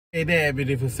Hey there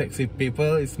beautiful sexy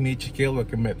people, it's me Cikil,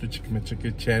 welcome back to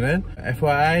Cikil channel.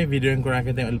 FYI, video yang korang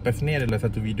akan tengok lepas ni adalah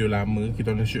satu video lama.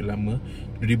 Kita orang shoot lama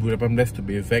 2018 to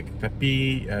be exact.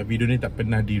 Tapi video ni tak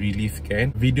pernah di-release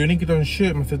kan. Video ni kita orang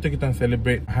shoot masa tu kita orang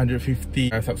celebrate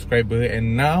 150 subscriber.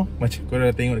 And now, macam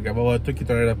korang dah tengok dekat bawah tu,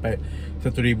 kita orang dapat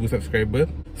 1000 subscriber.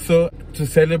 So, to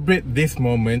celebrate this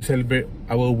moment, celebrate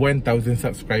our 1000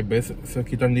 subscribers, so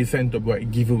kita orang decide untuk buat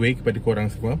giveaway kepada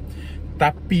korang semua.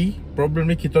 Tapi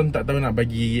problem ni kita orang tak tahu nak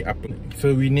bagi apa.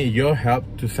 So we need your help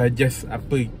to suggest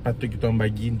apa patut kita orang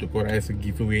bagi untuk korang as a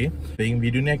giveaway.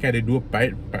 Video ni akan ada 2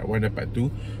 part, part 1 dan part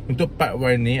 2. Untuk part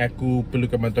 1 ni aku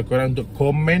perlukan bantuan korang untuk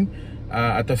komen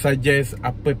atau suggest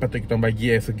apa patut kita orang bagi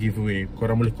as a giveaway.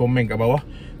 Korang boleh komen kat bawah.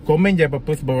 Komen je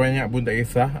apa-apa, seberapa banyak pun tak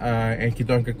kisah. And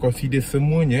kita orang akan consider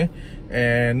semuanya.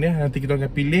 And nanti kita orang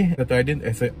akan pilih satu idea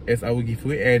as our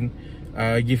giveaway. And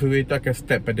giveaway tu akan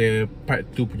start pada part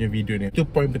 2 punya video ni. Itu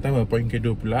point pertama. Point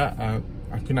kedua pula,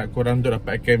 aku nak korang untuk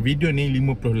dapatkan video ni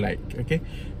 50 like. Okay,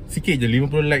 sikit je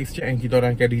 50 likes je, and kita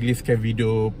orang akan releasekan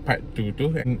video part 2 tu.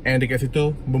 And dekat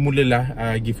situ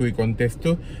bermulalah giveaway contest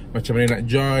tu. Macam mana nak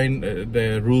join,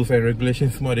 the rules and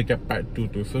regulations semua dekat part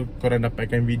 2 tu. So korang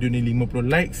dapatkan video ni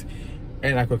 50 likes,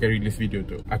 and aku akan release video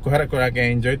tu. Aku harap korang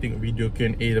akan enjoy tengok video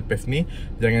Q&A lepas ni.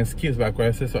 Jangan skip sebab aku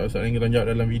rasa soalan-soalan yang kita jawab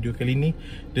dalam video kali ni,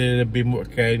 dia lebih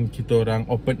buatkan kita orang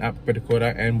open up kepada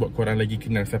korang and buat korang lagi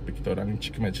kenal siapa kita orang,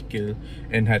 Cikil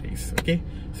and Haris. Okay,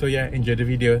 so yeah, enjoy the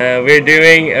video. We're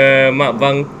doing a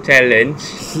mukbang challenge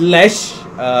slash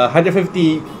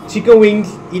 150 chicken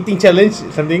wings eating challenge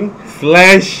something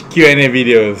slash Q&A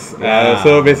videos.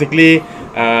 So basically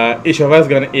each of us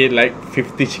gonna eat like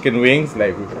 50 chicken wings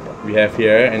like we have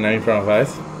here and now in front of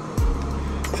us.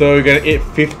 So we're gonna eat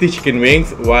 50 chicken wings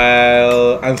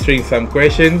while answering some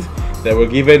questions that were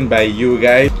given by you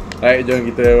guys. Alright, jom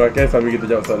kita makan sambil kita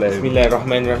jawab soalan.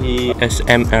 Bismillahirrahmanirrahim.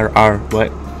 SMRR.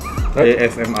 What?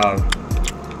 ASMR.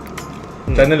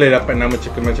 Macam mana boleh dapat nama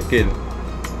Cikil?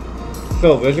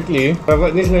 So basically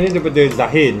private ni sebenarnya daripada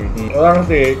Zahin. Orang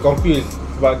rasa confused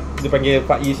sebab dia panggil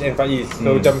Faiz and Faiz.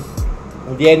 So macam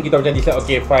in the end kita macam decide,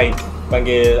 okay fine,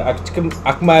 panggil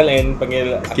Akmal and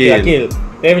panggil Akil.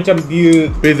 Tapi macam dia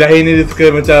Zahin ni dia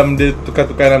suka macam dia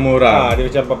tukar-tukar nama orang. Dia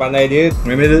macam pandai dia.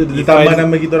 Memang dia tambah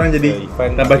nama kita orang jadi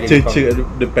tambah cek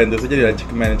depan tu. So jadilah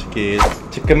Cikmal dan Cikil.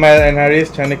 Cikmal and Haris,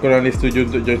 macam mana korang ni setuju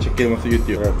untuk join Cikil masuk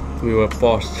YouTube? We were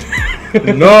forced.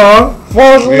 No!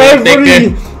 Forced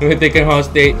slavery! We were taken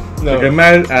hostage. No.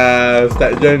 Cikmal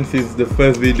start join since the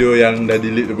first video yang dah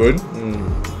delete tu pun.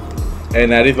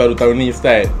 And Haris baru tahun ni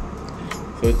start.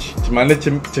 So macam mana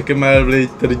Cikmal boleh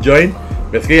terjoin?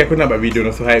 Basically aku nak buat video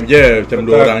no so hype je. Macam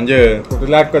 2 orang je.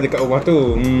 Kebetulan aku ada kat rumah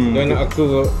tu. Dan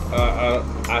aku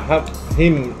I help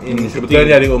him in kebetulan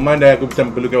dia ada rumah dan aku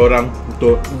macam perlukan orang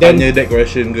untuk tanya that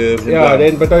question ke macam tu. Ya,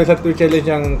 dan betul satu challenge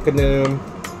yang kena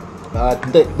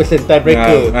third person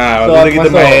tiebreaker. So kita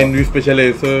main whisper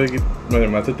challenge. So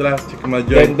masa tu lah Cikmal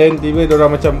join. Dan tiba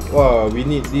diorang macam, wah, we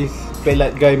need this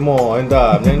pelat guy more. And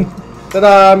then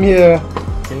tada, I'm here.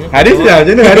 Haris dah,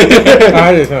 macam mana Haris?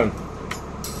 Haris kan.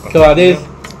 So Haris,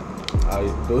 I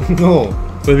don't know.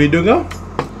 First video kau?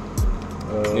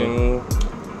 Yang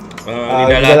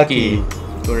Lidah Laki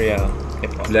Korea.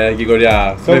 Lidah Laki Korea.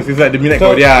 So dia minat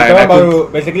so Korea. Kita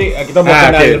baru, basically kita baru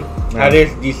kenal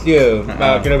Haris this year.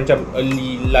 Kira macam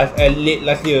late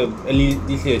last year, early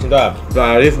this year macam tu lah. So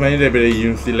Haris sebenarnya daripada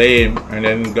universiti lain and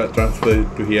then got transferred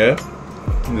to here,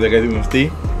 Zagat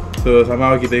University. So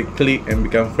somehow kita click and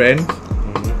become friends.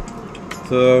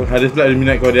 So Haris pula ada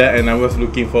minat Korea and I was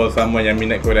looking for someone yang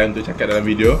minat Korea untuk cakap dalam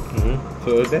video.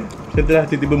 So dah, macam tu lah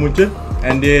tiba-tiba muncul.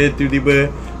 And dia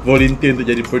tiba-tiba volunteer untuk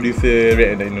jadi producer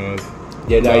Red and Dinos.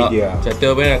 Dia ada idea.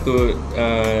 Satu apa yang aku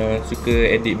suka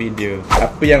edit video.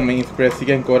 Apa yang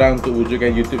menginspirasikan korang untuk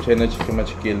wujudkan YouTube channel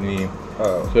Cikil ni?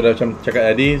 So dah macam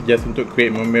cakap tadi, just untuk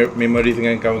create memories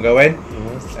dengan kawan-kawan.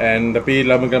 And tapi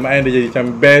lama-kelamaan dia jadi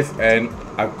macam best. And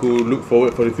aku look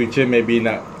forward for the future, maybe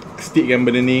nak stickkan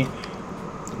benda ni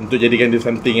untuk jadikan dia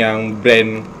something yang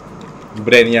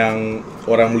brand yang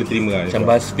orang boleh terima. Macam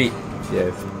BuzzFeed.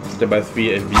 Yes, macam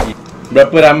BuzzFeed, FBE.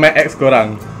 Berapa ramai ex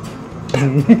korang?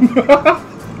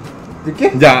 Okay.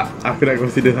 Sekejap, aku nak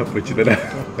consider siapa cerita dah.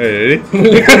 Ready?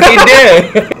 Consider.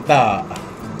 Tak.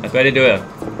 Aku ada 2.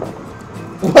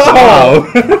 Wow.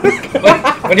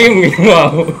 What do you mean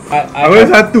wow? Aku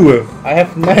ada 1 ke? I have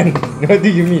none. What do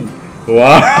you mean?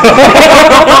 Wow.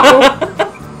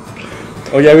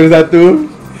 Okay, aku ada 1.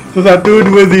 So 1,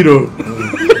 2, 0.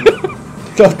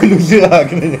 So aku loser lah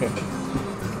kenanya.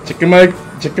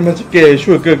 Cikil,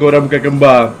 sure ke korang bukan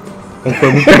kembar?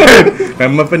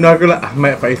 Nama penuh aku lah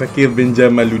Ahmad Faiz Akil bin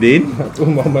Jamaluddin. Aku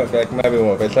Muhammad Akmal bin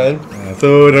Muhammad Faisal.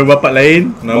 So nama bapak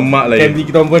lain, nama mak lain. Family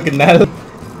kita pun kenal.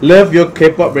 Love your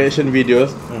K-pop reaction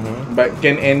videos, but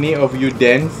can any of you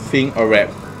dance, sing or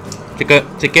rap?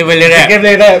 Cik boleh rap. Cik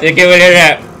boleh rap. Cik boleh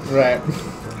rap. Rap.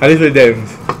 Haris boleh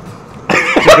dance.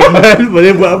 Kemal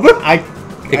boleh buat apa?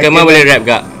 Cik Kemal boleh rap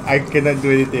kak? I cannot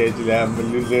do anything actually. I'm a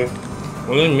loser.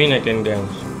 What do you mean I can dance?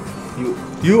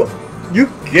 You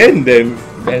can dance.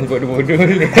 Dance bodoh-bodoh.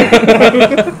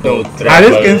 Don't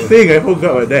Haris can sing. I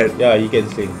forgot about that. Yeah, you can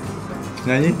sing.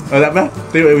 Nyanyi? Oh tak apa.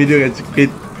 Tengok video kat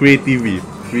Create TV.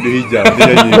 Video hijab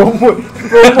dia nyanyi.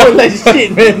 Promote like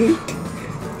shit, man.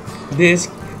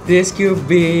 This could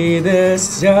be the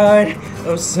start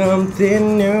of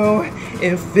something new.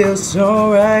 It feels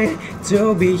so right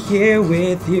to be here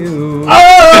with you.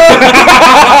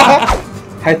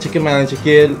 Hi Chicken Man and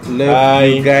Chicken. Love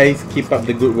you guys. Keep up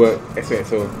the good work.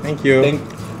 XOXO. Thank you.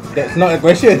 That's not a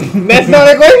question. That's not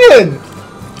a question.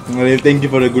 Thank you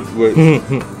for the good work.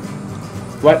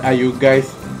 What are your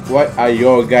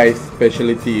guys'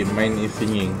 specialty? Mine is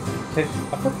singing.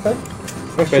 Apa kan?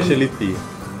 Specialty.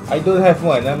 I don't have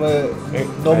one. I'm a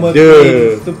normal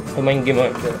Ada. Kau main game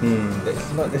tak? That's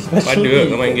not the specialty.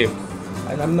 Pada kau main game.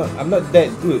 And I'm not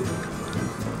that good.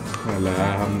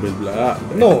 Alah, humble pula.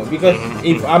 No, because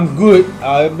if I'm good,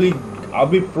 I'll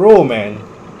be pro, man.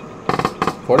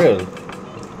 For real.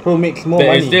 Pro makes more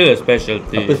That is money. still a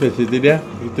specialty. Apa specialty dia?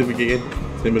 Kita fikirkan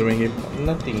sambil main game.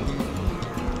 Nothing.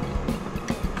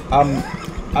 I'm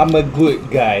a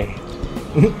good guy.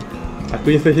 Aku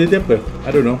punya specialty apa?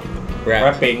 I don't know.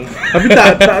 Rap. Rapping. Tapi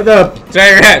tak ada. Try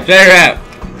rap. Tadi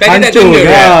tak Hancur tunjuk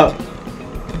rap. rap.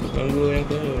 Tunggu yang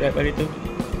tu rap hari tu.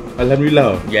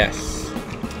 Alhamdulillah. Yes.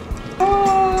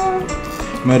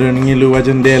 Merenungi luar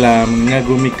jendela,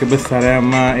 mengagumi kebesaran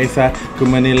Maha Esa. Ku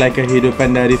menilai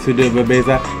kehidupan dari sudut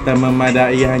berbeza. Tak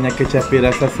memadai hanya kecapi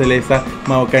rasa selesa.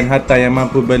 Maukan harta yang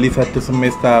mampu beli satu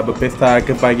semesta. Berpesta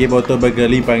ke pagi botol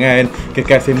bergelimpangan.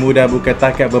 Kekasih muda bukan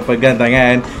takat berpegang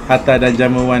tangan. Harta dan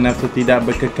jamuan nafsu tidak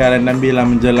berkekalan. Dan bila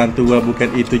menjelang tua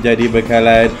bukan itu jadi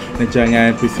bekalan. Dan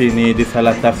jangan pusing ni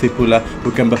disalah tafsir pula.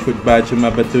 Bukan berkhutbah cuma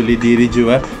betuli diri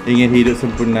jua. Ingin hidup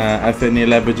sempurna, asal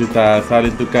nilai berjuta.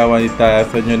 Saling tukar wanita,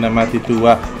 senyum dan mati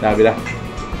tua. Dah habis dah.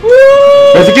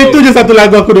 Basically tu je satu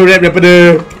lagu aku dah rap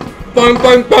daripada Pang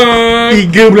 3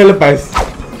 bulan lepas.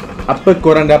 Apa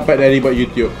korang dapat dari buat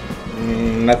YouTube?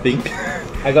 Nothing.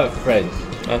 I got friends.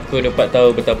 Aku dapat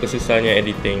tahu betapa susahnya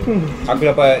editing. Aku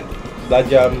dapat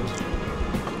belajar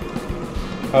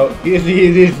how easy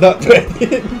it is not to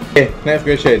edit. Okay, next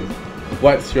question.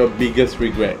 What's your biggest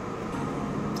regret?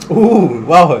 Ooh,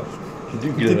 wow.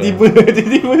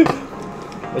 Tiba-tiba.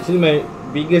 Actually my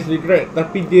biggest regret,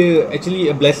 tapi dia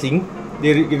actually a blessing.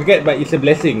 Dia regret but it's a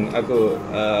blessing. Aku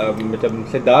macam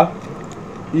sedar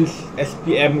is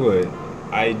SPM kot.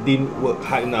 I didn't work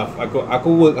hard enough.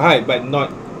 Aku work hard but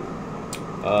not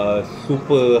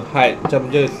super hard. Macam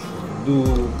just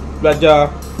belajar,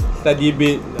 study a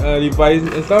bit, revise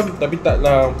and stuff, tapi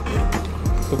taklah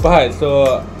super hard.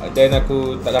 So then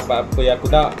aku tak dapat apa yang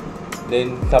aku nak.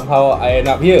 Then somehow I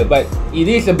end up here. But it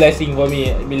is a blessing for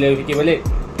me. Bila fikir balik,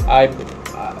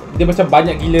 dia macam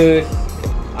banyak gila.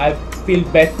 I feel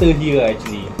better here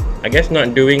actually. I guess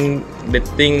not doing the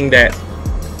thing that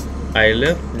I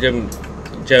love. Macam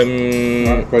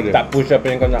Tak push apa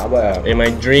yang kau nak buat lah. in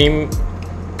my dream,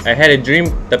 I had a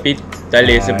dream tapi tak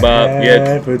boleh sebab I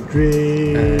have a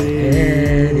dream.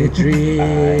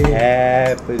 I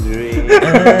have a dream.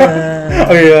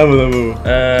 Okay, lama.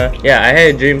 Yeah, I had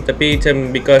a dream tapi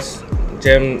macam because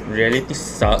macam reality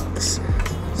sucks.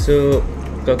 So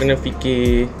kau kena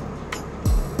fikir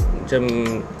macam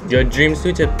your dreams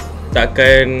tu macam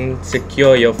takkan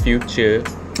secure your future.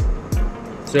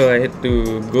 So I had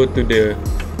to go to the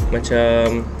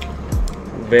macam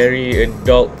very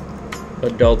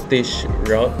adultish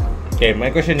route. Okay,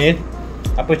 my question is,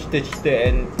 apa cita-cita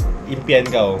and impian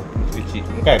kau kecil?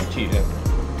 Bukan kecil lah.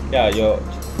 Yeah, your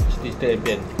cita-cita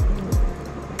impian.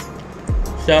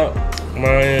 So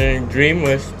my dream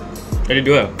was ada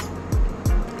dua.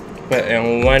 But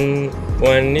yang one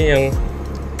ni yang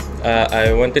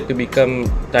I wanted to become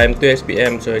time to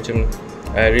SPM. So macam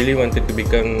I really wanted to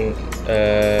become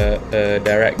a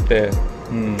director.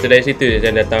 So dari situ je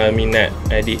datang minat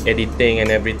editing and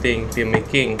everything,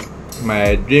 filmmaking.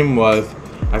 My dream was,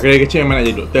 aku dari kecil memang nak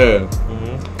jadi doktor.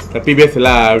 Tapi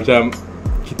biasalah macam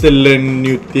kita learn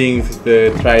new things,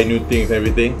 kita try new things,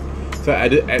 everything. So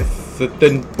at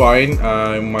certain point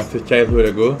masa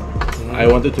childhood aku, I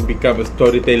wanted to become a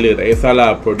storyteller. Tak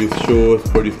kisahlah produce shows,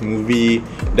 produce movie,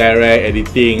 direct,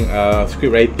 editing,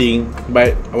 script writing,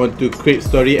 but I want to create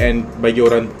story and bagi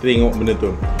orang tengok benda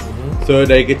tu. So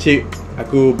dari kecil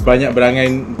aku banyak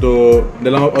berangan untuk,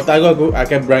 dalam otak aku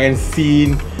akan berangan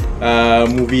scene,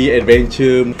 movie,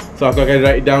 adventure. So aku akan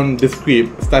write down the script,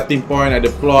 starting point, ada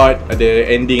plot, ada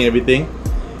ending, everything.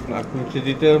 Aku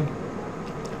cerita,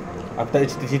 aku tak ada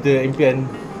cerita-cerita impian.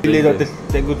 Bila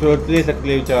cikgu suruh tulis, aku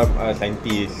tulis macam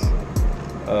scientist,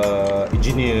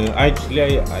 engineer.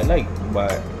 Actually I like,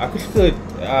 but aku suka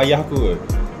ayah aku.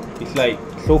 It's like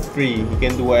so free, he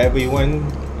can do whatever he want.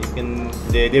 He can,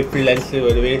 dia freelancer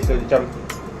by the way. So macam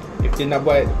if dia nak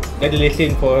buat, dia ada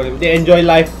lesen for, they enjoy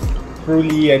life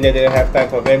truly and they have time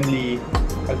for family.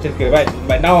 Aku suka,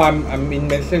 but now I'm in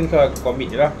medicine, so aku commit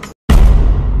je lah.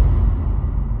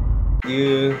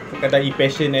 Dia kadang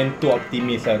passion and too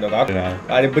optimist lah tau.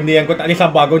 Ada benda yang kau tak boleh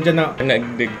sabar, kau macam nak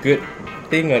the good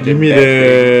thing or the Give me bad the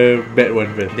thing? bad one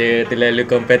first. Dia terlalu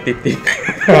kompetitif.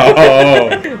 Oh.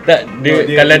 Tak, dia, No,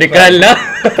 dia kalau dia bukan. kalah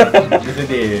dia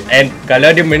sedih. and kalau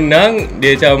dia menang,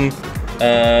 dia macam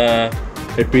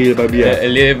Happy babi lah. a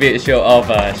little bit show off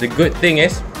lah. The good thing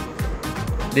is,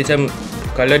 dia macam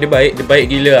kalau dia baik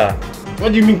gila lah. What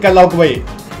do you mean kalau aku baik?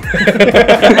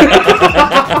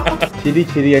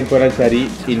 Ciri-ciri yang korang cari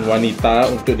in wanita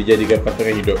untuk dijadikan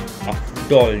pasangan hidup.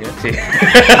 Afdolnya sih.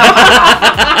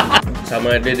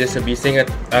 Sama ada dia sebising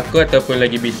aku ataupun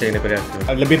lagi bising daripada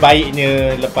aku. Lebih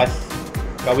baiknya lepas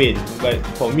kahwin. But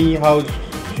for me, how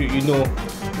should you know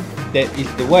that is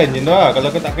the one, you know lah. Kalau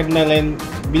kau tak kenal, dan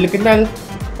bila kenal,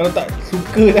 kalau tak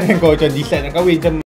suka kan kau macam decide nak kahwin, macam